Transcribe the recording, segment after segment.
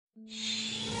So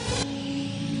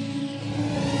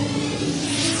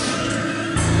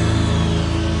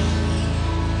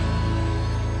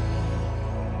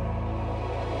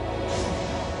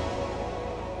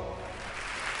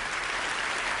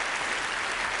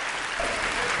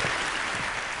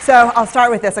I'll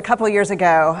start with this. A couple of years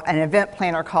ago, an event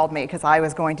planner called me because I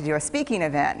was going to do a speaking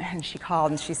event. And she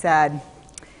called and she said,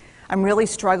 I'm really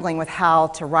struggling with how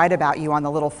to write about you on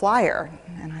the little flyer.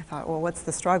 And I thought, well, what's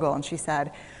the struggle? And she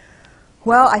said,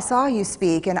 well, I saw you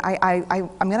speak, and I'm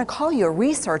going to call you a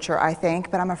researcher, I think,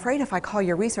 but I'm afraid if I call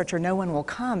you a researcher, no one will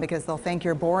come because they'll think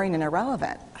you're boring and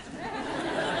irrelevant.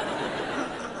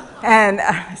 And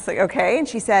I was like, okay. And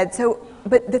she said,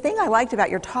 but the thing I liked about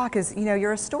your talk is,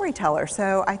 you're a storyteller,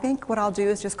 so I think what I'll do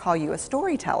is just call you a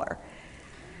storyteller.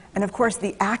 And of course,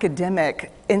 the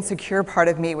academic, insecure part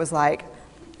of me was like,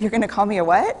 you're going to call me a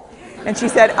what? And she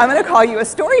said, I'm going to call you a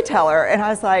storyteller. And I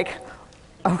was like,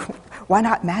 oh, why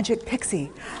not Magic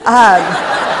Pixie?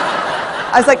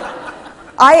 I was like,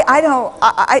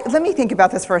 let me think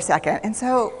about this for a second. And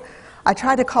so I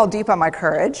tried to call deep on my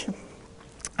courage,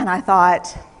 and I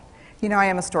thought, I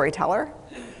am a storyteller.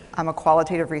 I'm a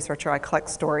qualitative researcher. I collect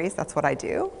stories. That's what I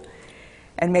do.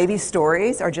 And maybe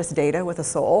stories are just data with a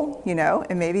soul,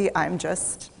 and maybe I'm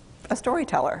just a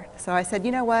storyteller. So I said,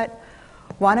 you know what?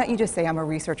 Why don't you just say I'm a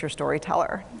researcher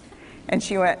storyteller? And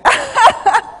she went,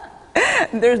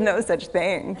 there's no such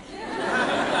thing.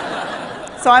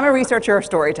 So I'm a researcher or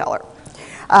storyteller.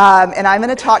 And I'm going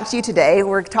to talk to you today.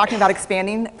 We're talking about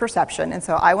expanding perception. And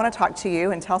so I want to talk to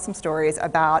you and tell some stories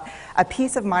about a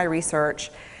piece of my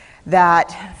research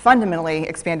that fundamentally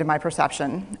expanded my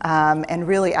perception and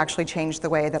really actually changed the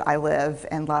way that I live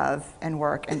and love and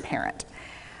work and parent.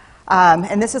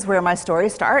 And this is where my story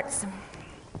starts.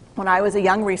 When I was a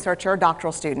young researcher,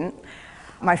 doctoral student,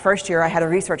 my first year I had a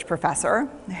research professor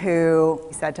who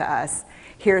said to us,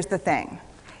 here's the thing,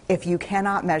 if you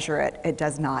cannot measure it, it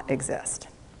does not exist.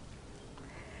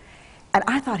 And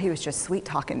I thought he was just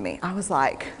sweet-talking me. I was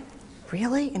like,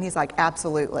 really? And he's like,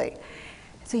 absolutely.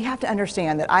 So you have to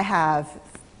understand that I have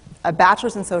a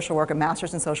bachelor's in social work, a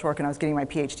master's in social work, and I was getting my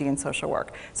PhD in social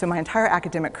work. So my entire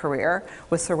academic career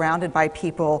was surrounded by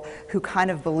people who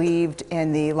kind of believed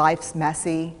in the life's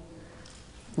messy,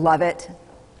 love it,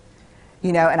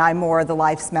 and I'm more the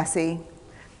life's messy,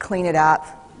 clean it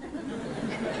up,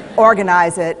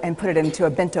 organize it, and put it into a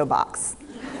bento box.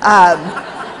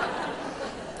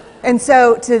 And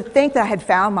so to think that I had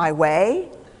found my way,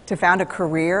 to found a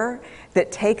career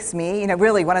that takes me,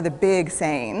 really one of the big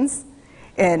sayings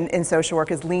in social work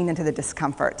is lean into the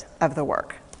discomfort of the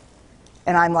work.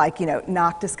 And I'm like,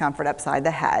 knock discomfort upside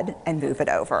the head and move it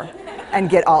over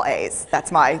and get all A's.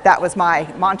 That was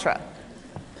my mantra.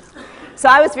 So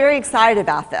I was very excited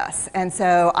about this. And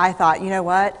so I thought, you know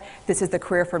what? This is the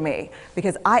career for me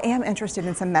because I am interested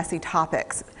in some messy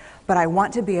topics, but I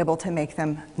want to be able to make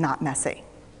them not messy.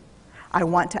 I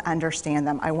want to understand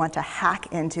them. I want to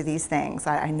hack into these things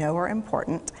that I know are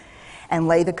important and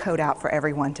lay the code out for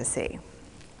everyone to see.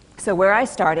 So where I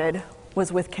started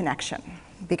was with connection,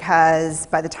 because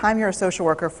by the time you're a social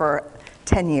worker for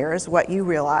 10 years, what you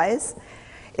realize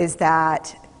is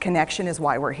that connection is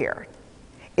why we're here.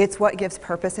 It's what gives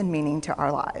purpose and meaning to our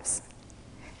lives.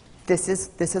 This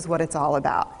is what it's all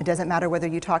about. It doesn't matter whether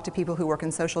you talk to people who work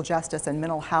in social justice and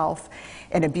mental health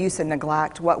and abuse and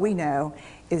neglect. What we know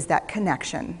is that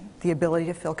connection, the ability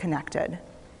to feel connected,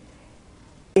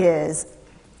 is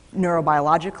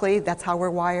neurobiologically, that's how we're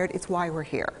wired. It's why we're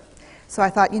here. So I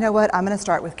thought, you know what? I'm going to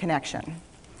start with connection.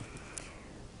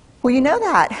 Well, you know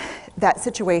that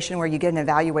situation where you get an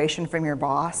evaluation from your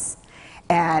boss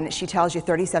and she tells you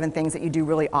 37 things that you do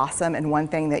really awesome and one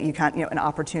thing that you can't, an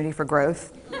opportunity for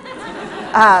growth.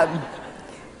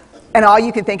 And all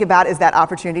you can think about is that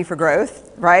opportunity for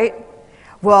growth, right?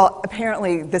 Well,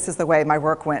 apparently this is the way my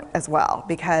work went as well,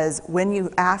 because when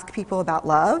you ask people about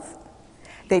love,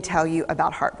 they tell you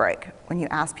about heartbreak. When you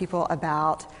ask people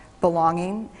about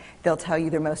belonging, they'll tell you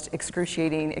their most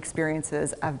excruciating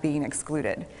experiences of being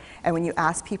excluded. And when you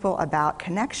ask people about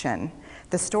connection,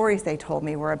 the stories they told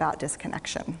me were about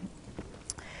disconnection.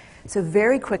 So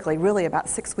very quickly, really about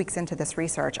 6 weeks into this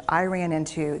research, I ran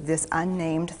into this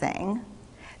unnamed thing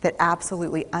that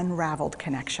absolutely unraveled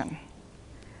connection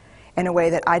in a way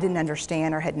that I didn't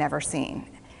understand or had never seen.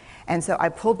 And so I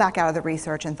pulled back out of the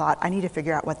research and thought, I need to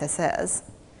figure out what this is.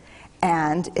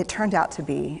 And it turned out to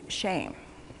be shame.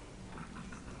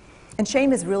 And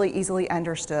shame is really easily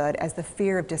understood as the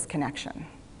fear of disconnection.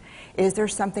 Is there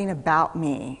something about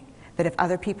me that if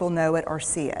other people know it or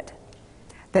see it,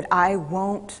 that I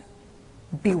won't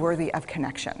be worthy of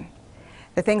connection?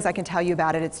 The things I can tell you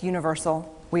about it, it's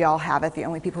universal. We all have it. The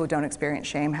only people who don't experience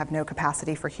shame have no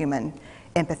capacity for human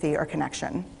empathy or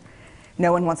connection.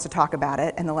 No one wants to talk about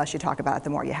it, and the less you talk about it, the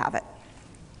more you have it.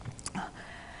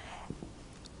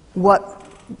 What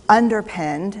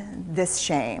underpinned this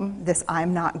shame, this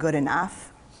I'm not good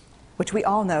enough, which we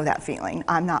all know that feeling,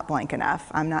 I'm not blank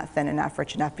enough, I'm not thin enough,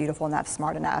 rich enough, beautiful enough,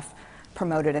 smart enough,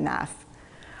 promoted enough.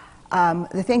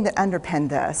 The thing that underpinned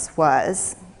this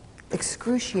was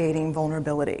excruciating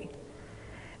vulnerability.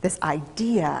 This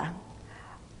idea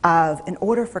of, in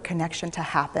order for connection to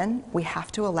happen, we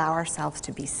have to allow ourselves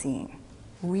to be seen,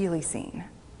 really seen.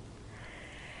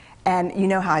 And you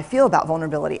know how I feel about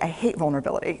vulnerability. I hate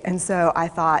vulnerability. And so I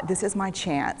thought, this is my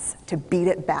chance to beat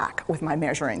it back with my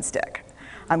measuring stick.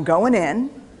 I'm going in,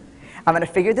 I'm going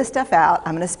to figure this stuff out,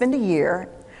 I'm going to spend a year,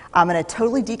 I'm going to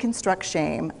totally deconstruct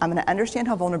shame, I'm going to understand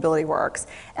how vulnerability works,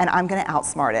 and I'm going to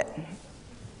outsmart it.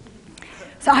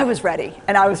 So I was ready,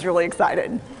 and I was really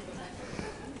excited.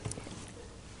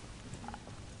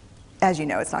 As you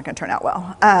know, it's not going to turn out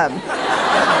well.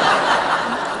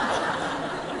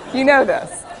 You know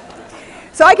this.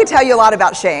 So I could tell you a lot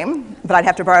about shame, but I'd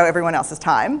have to borrow everyone else's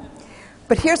time.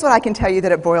 But here's what I can tell you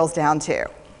that it boils down to.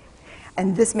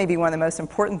 And this may be one of the most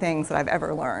important things that I've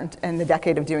ever learned in the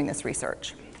decade of doing this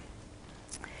research.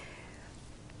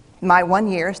 My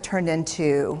 1 year has turned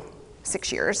into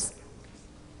 6 years,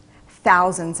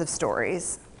 thousands of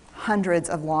stories, hundreds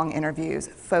of long interviews,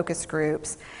 focus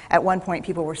groups. At one point,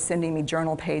 people were sending me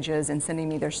journal pages and sending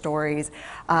me their stories,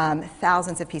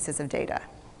 thousands of pieces of data,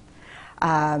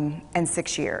 and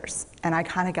 6 years. And I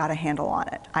kind of got a handle on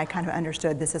it. I kind of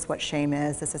understood this is what shame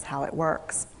is, this is how it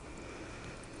works.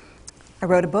 I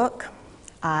wrote a book,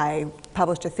 I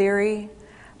published a theory,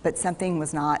 but something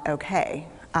was not okay.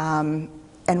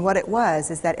 And what it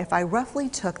was is that if I roughly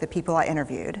took the people I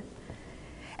interviewed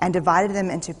and divided them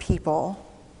into people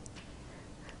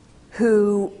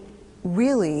who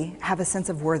really have a sense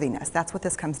of worthiness, that's what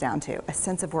this comes down to, a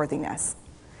sense of worthiness.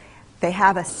 They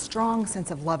have a strong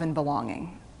sense of love and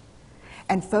belonging.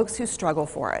 And folks who struggle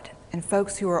for it, and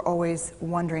folks who are always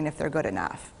wondering if they're good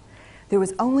enough. There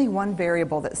was only one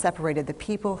variable that separated the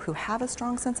people who have a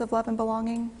strong sense of love and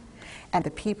belonging and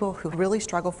the people who really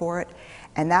struggle for it,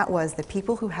 and that was the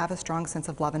people who have a strong sense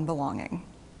of love and belonging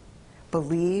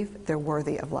believe they're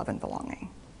worthy of love and belonging.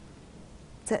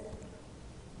 That's it.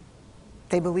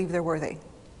 They believe they're worthy.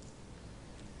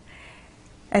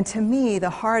 And to me, the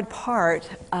hard part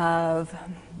of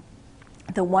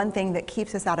the one thing that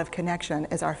keeps us out of connection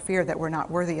is our fear that we're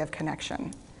not worthy of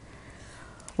connection,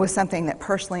 was something that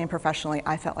personally and professionally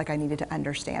I felt like I needed to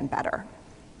understand better.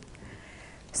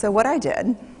 So what I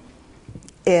did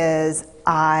is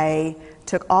I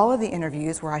took all of the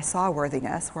interviews where I saw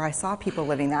worthiness, where I saw people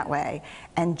living that way,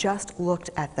 and just looked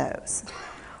at those.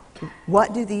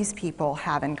 What do these people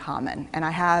have in common? And I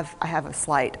have a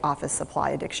slight office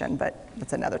supply addiction, but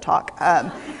that's another talk.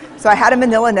 So I had a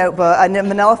manila notebook, a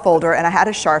manila folder, and I had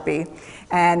a Sharpie,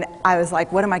 and I was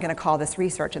like, what am I going to call this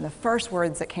research? And the first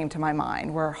words that came to my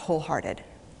mind were wholehearted.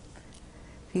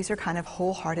 These are kind of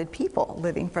wholehearted people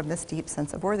living from this deep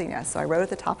sense of worthiness. So I wrote at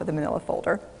the top of the manila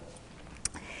folder,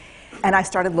 and I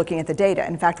started looking at the data.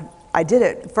 In fact, I did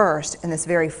it first in this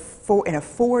in a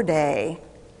 4-day,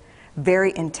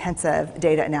 very intensive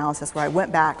data analysis where I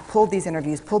went back, pulled these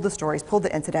interviews, pulled the stories, pulled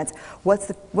the incidents. What's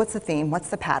the theme? What's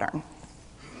the pattern?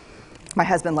 My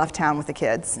husband left town with the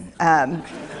kids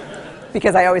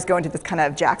because I always go into this kind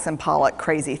of Jackson Pollock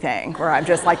crazy thing where I'm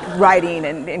just like writing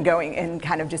and going and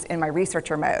kind of just in my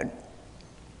researcher mode.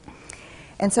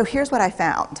 And so here's what I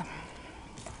found.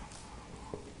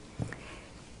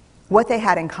 What they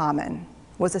had in common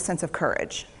was a sense of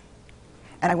courage.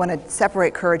 And I want to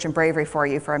separate courage and bravery for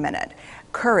you for a minute.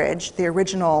 Courage, the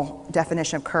original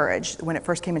definition of courage, when it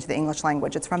first came into the English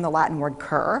language, it's from the Latin word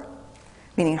cur,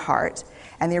 meaning heart.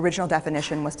 And the original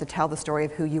definition was to tell the story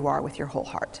of who you are with your whole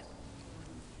heart.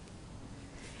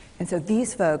 And so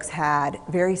these folks had,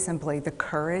 very simply, the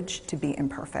courage to be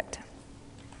imperfect.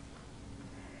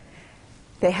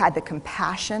 They had the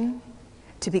compassion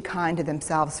to be kind to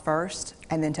themselves first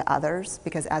and then to others,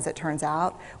 because as it turns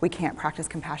out, we can't practice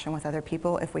compassion with other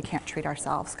people if we can't treat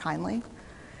ourselves kindly.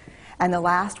 And the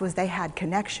last was they had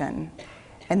connection,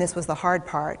 and this was the hard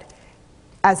part,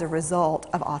 as a result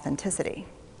of authenticity.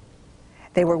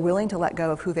 They were willing to let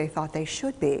go of who they thought they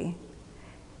should be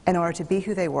in order to be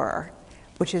who they were,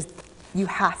 which is, you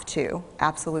have to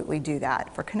absolutely do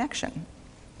that for connection.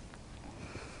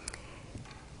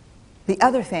 The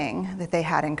other thing that they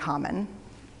had in common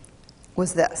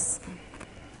was this.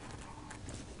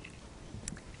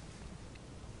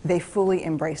 They fully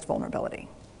embraced vulnerability.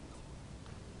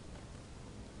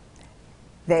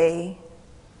 They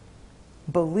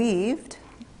believed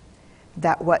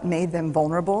that what made them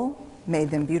vulnerable made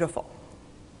them beautiful.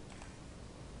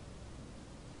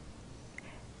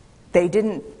 They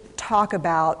didn't talk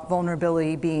about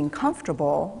vulnerability being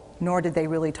comfortable, nor did they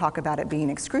really talk about it being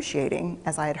excruciating,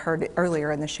 as I had heard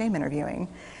earlier in the shame interviewing.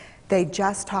 They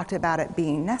just talked about it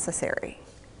being necessary.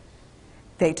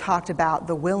 They talked about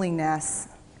the willingness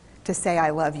to say, I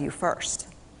love you first.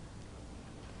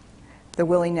 The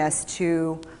willingness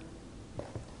to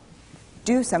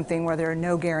do something where there are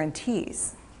no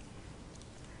guarantees.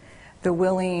 The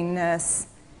willingness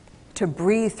to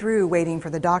breathe through waiting for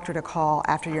the doctor to call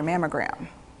after your mammogram.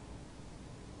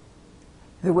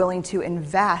 The willing to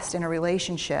invest in a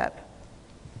relationship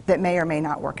that may or may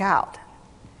not work out.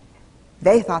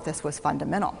 They thought this was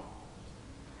fundamental.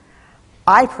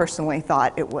 I personally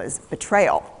thought it was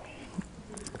betrayal.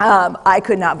 I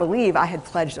could not believe I had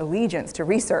pledged allegiance to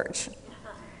research,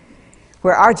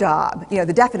 where our job, the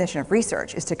definition of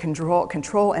research is to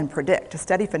control and predict, to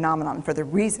study phenomenon for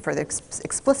the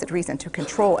explicit reason to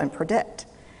control and predict.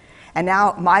 And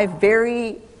now my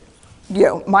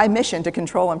mission to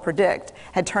control and predict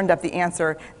had turned up the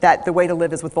answer that the way to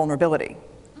live is with vulnerability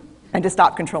and to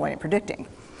stop controlling and predicting.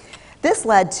 This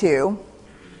led to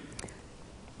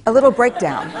a little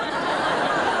breakdown,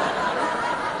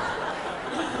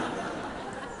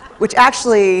 which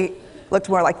actually looked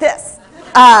more like this.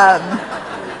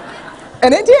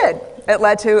 And it did. It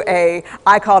led to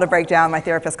I call it a breakdown, my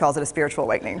therapist calls it a spiritual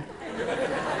awakening.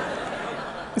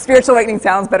 Spiritual awakening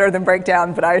sounds better than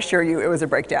breakdown, but I assure you it was a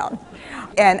breakdown.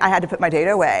 And I had to put my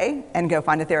data away and go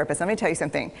find a therapist. Let me tell you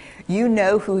something. You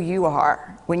know who you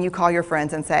are when you call your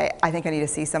friends and say, I think I need to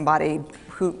see somebody.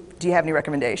 Do you have any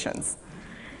recommendations?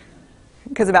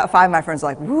 Because about 5 of my friends are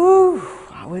like, woo,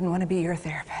 I wouldn't want to be your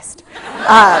therapist. And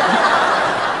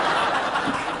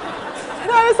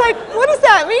I was like, what does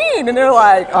that mean? And they're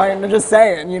like, I'm just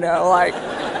saying,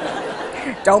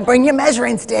 don't bring your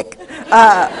measuring stick. It's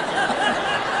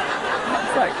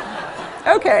like,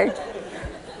 okay.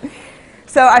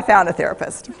 So I found a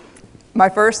therapist. My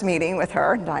first meeting with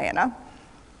her, Diana,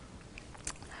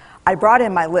 I brought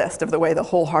in my list of the way the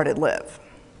wholehearted live.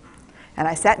 And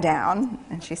I sat down,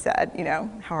 and she said,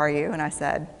 how are you? And I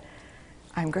said,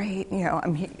 I'm great,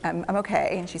 I'm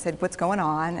okay. And she said, what's going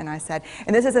on? And I said,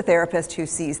 and this is a therapist who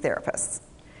sees therapists,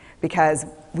 because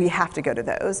we have to go to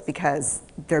those because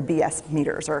their BS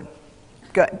meters are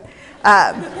good.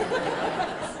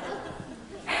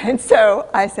 And so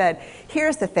I said,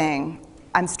 here's the thing,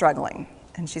 I'm struggling.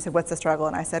 And she said, what's the struggle?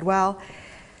 And I said, well,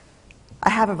 I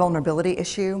have a vulnerability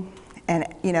issue, and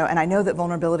and I know that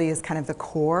vulnerability is kind of the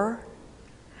core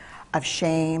of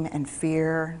shame and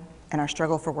fear and our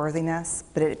struggle for worthiness,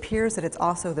 but it appears that it's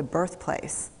also the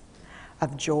birthplace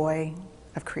of joy,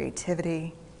 of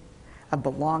creativity, of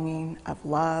belonging, of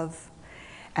love,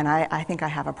 and I think I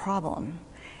have a problem,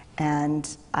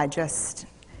 and I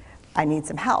need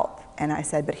some help. And I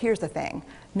said, but here's the thing,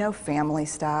 no family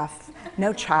stuff,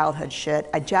 no childhood shit,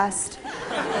 I just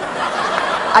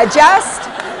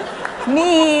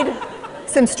need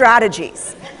some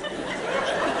strategies.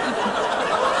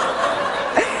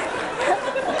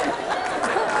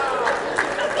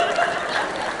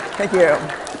 Thank you.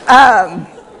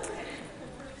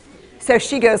 So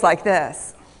she goes like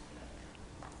this.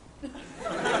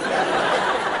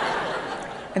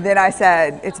 And then I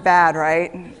said, it's bad,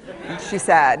 right? And she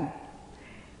said,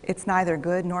 it's neither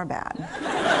good nor bad.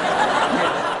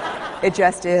 It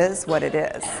just is what it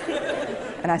is.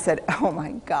 And I said, oh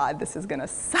my God, this is gonna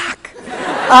suck.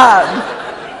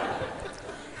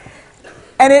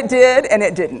 And it did, and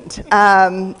it didn't.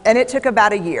 And it took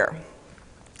about a year.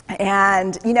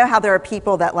 And you know how there are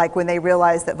people that, like, when they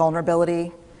realize that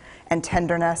vulnerability and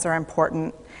tenderness are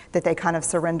important, that they kind of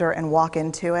surrender and walk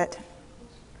into it?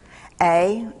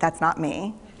 A, that's not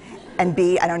me. And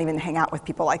B, I don't even hang out with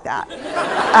people like that.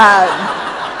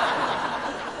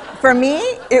 For me,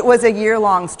 it was a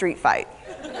year-long street fight.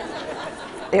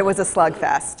 It was a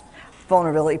slugfest.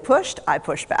 Vulnerability pushed, I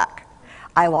pushed back.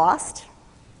 I lost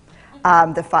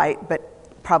the fight,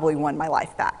 but probably won my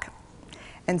life back.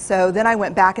 And so then I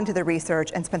went back into the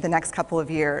research and spent the next couple of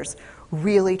years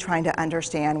really trying to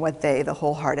understand what the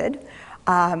wholehearted,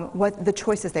 what the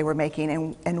choices they were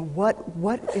making, and what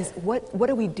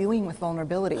are we doing with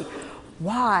vulnerability?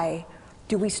 Why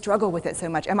do we struggle with it so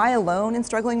much? Am I alone in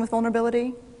struggling with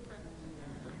vulnerability?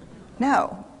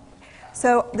 No.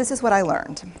 So this is what I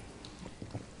learned.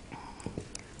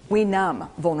 We numb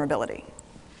vulnerability.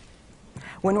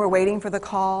 When we're waiting for the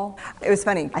call, it was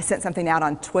funny, I sent something out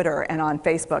on Twitter and on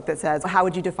Facebook that says, how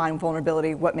would you define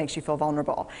vulnerability? What makes you feel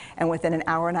vulnerable? And within an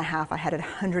hour and a half, I had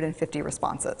 150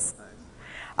 responses.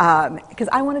 because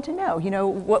I wanted to know,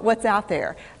 what's out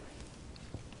there.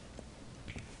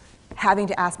 Having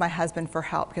to ask my husband for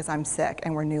help because I'm sick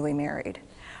and we're newly married.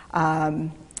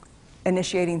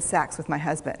 Initiating sex with my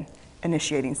husband.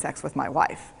 Initiating sex with my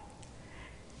wife.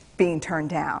 Being turned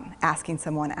down. Asking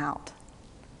someone out.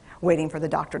 Waiting for the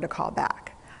doctor to call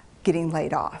back. Getting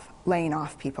laid off. Laying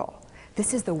off people.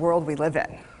 This is the world we live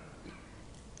in.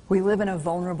 We live in a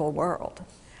vulnerable world.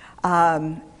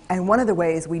 And one of the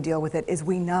ways we deal with it is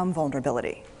we numb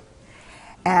vulnerability.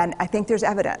 And I think there's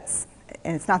evidence,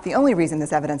 and it's not the only reason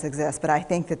this evidence exists, but I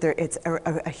think that it's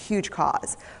a huge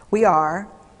cause. We are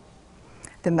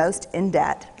the most in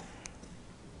debt,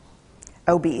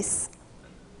 obese,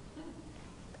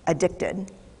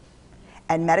 addicted,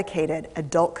 and medicated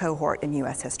adult cohort in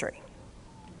U.S. history.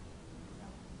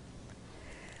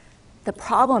 The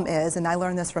problem is, and I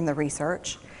learned this from the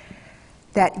research,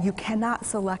 that you cannot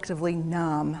selectively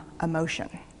numb emotion.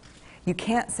 You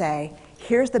can't say,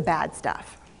 here's the bad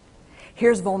stuff.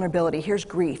 Here's vulnerability, here's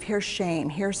grief, here's shame,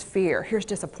 here's fear, here's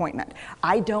disappointment.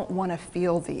 I don't want to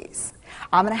feel these.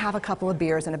 I'm going to have a couple of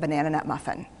beers and a banana nut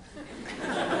muffin.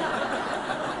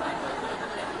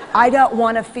 I don't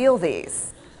want to feel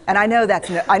these. And I know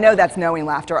that's knowing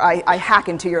laughter. I hack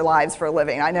into your lives for a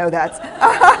living. I know that's,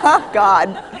 God.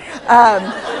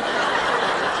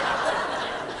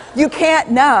 You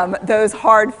can't numb those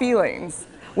hard feelings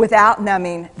without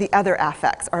numbing the other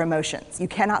affects or emotions. You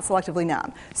cannot selectively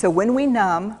numb. So when we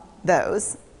numb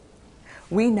those,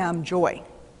 we numb joy.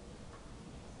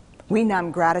 We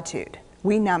numb gratitude.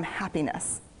 We numb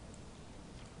happiness.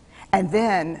 And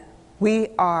then we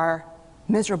are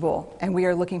miserable and we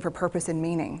are looking for purpose and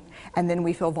meaning. And then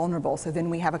we feel vulnerable. So then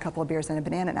we have a couple of beers and a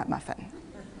banana nut muffin.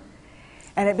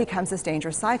 And it becomes this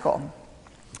dangerous cycle.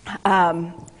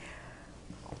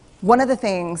 One of the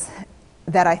things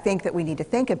that I think that we need to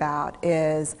think about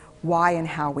is why and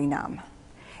how we numb.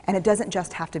 And it doesn't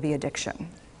just have to be addiction.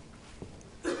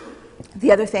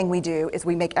 The other thing we do is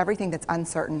we make everything that's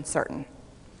uncertain certain.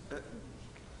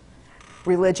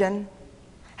 Religion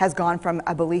has gone from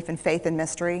a belief in faith and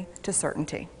mystery to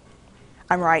certainty.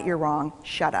 I'm right, you're wrong,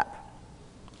 shut up.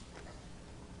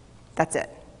 That's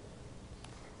it.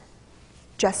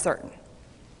 Just certain.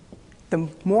 The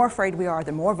more afraid we are,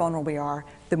 the more vulnerable we are,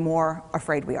 the more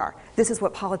afraid we are. This is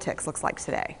what politics looks like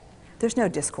today. There's no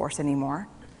discourse anymore.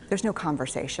 There's no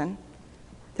conversation.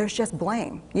 There's just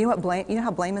blame. You know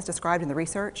how blame is described in the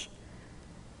research?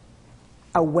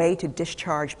 A way to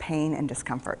discharge pain and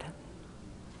discomfort.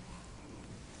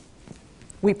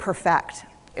 We perfect.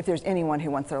 If there's anyone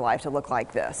who wants their life to look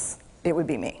like this, it would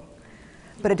be me.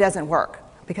 But it doesn't work,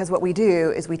 because what we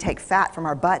do is we take fat from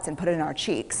our butts and put it in our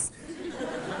cheeks.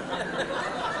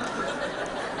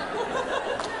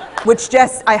 Which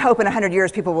just, I hope in 100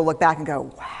 years people will look back and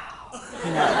go, wow.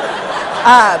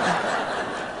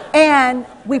 And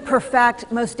we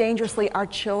perfect, most dangerously, our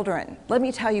children. Let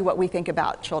me tell you what we think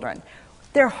about children.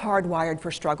 They're hardwired for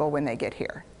struggle when they get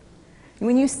here.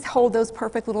 When you hold those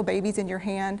perfect little babies in your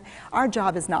hand, our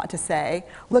job is not to say,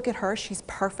 look at her, she's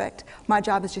perfect. My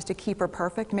job is just to keep her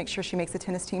perfect, make sure she makes the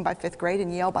tennis team by 5th grade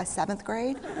and Yale by 7th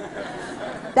grade.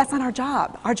 That's not our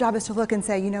job. Our job is to look and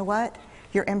say, you know what?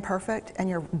 You're imperfect and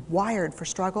you're wired for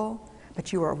struggle,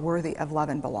 but you are worthy of love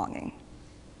and belonging.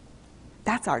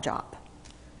 That's our job.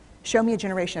 Show me a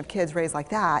generation of kids raised like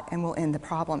that and we'll end the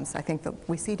problems I think that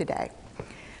we see today.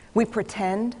 We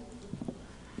pretend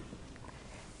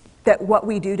that what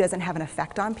we do doesn't have an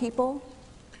effect on people.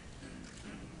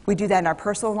 We do that in our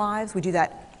personal lives. We do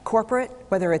that corporate,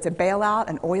 whether it's a bailout,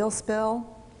 an oil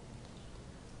spill,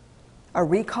 a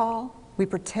recall. We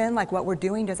pretend like what we're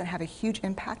doing doesn't have a huge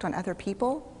impact on other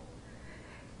people.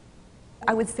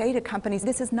 I would say to companies,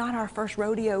 this is not our first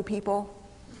rodeo, people.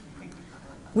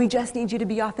 We just need you to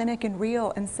be authentic and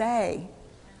real and say,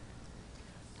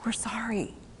 we're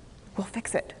sorry, we'll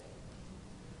fix it.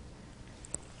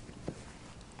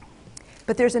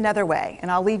 But there's another way, and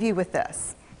I'll leave you with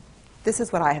this. This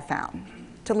is what I have found.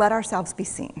 To let ourselves be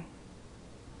seen,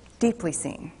 deeply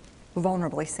seen,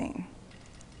 vulnerably seen.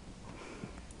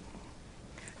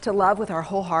 To love with our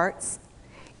whole hearts,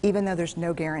 even though there's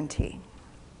no guarantee.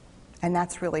 And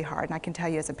that's really hard, and I can tell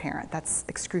you as a parent, that's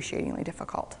excruciatingly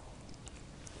difficult.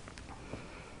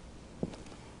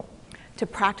 To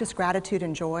practice gratitude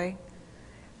and joy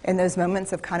in those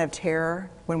moments of kind of terror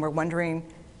when we're wondering,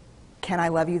 can I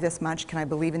love you this much? Can I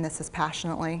believe in this as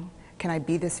passionately? Can I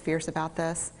be this fierce about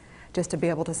this? Just to be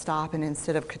able to stop and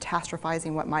instead of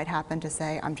catastrophizing what might happen, to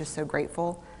say, I'm just so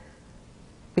grateful.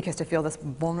 Because to feel this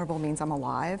vulnerable means I'm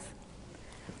alive.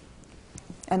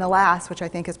 And the last, which I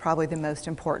think is probably the most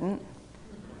important,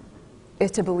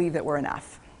 is to believe that we're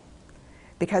enough.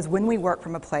 Because when we work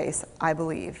from a place, I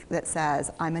believe, that says,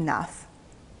 I'm enough,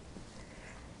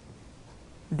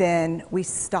 then we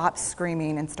stop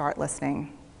screaming and start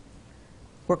listening.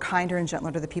 We're kinder and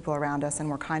gentler to the people around us, and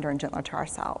we're kinder and gentler to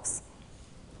ourselves.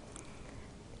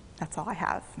 That's all I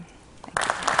have.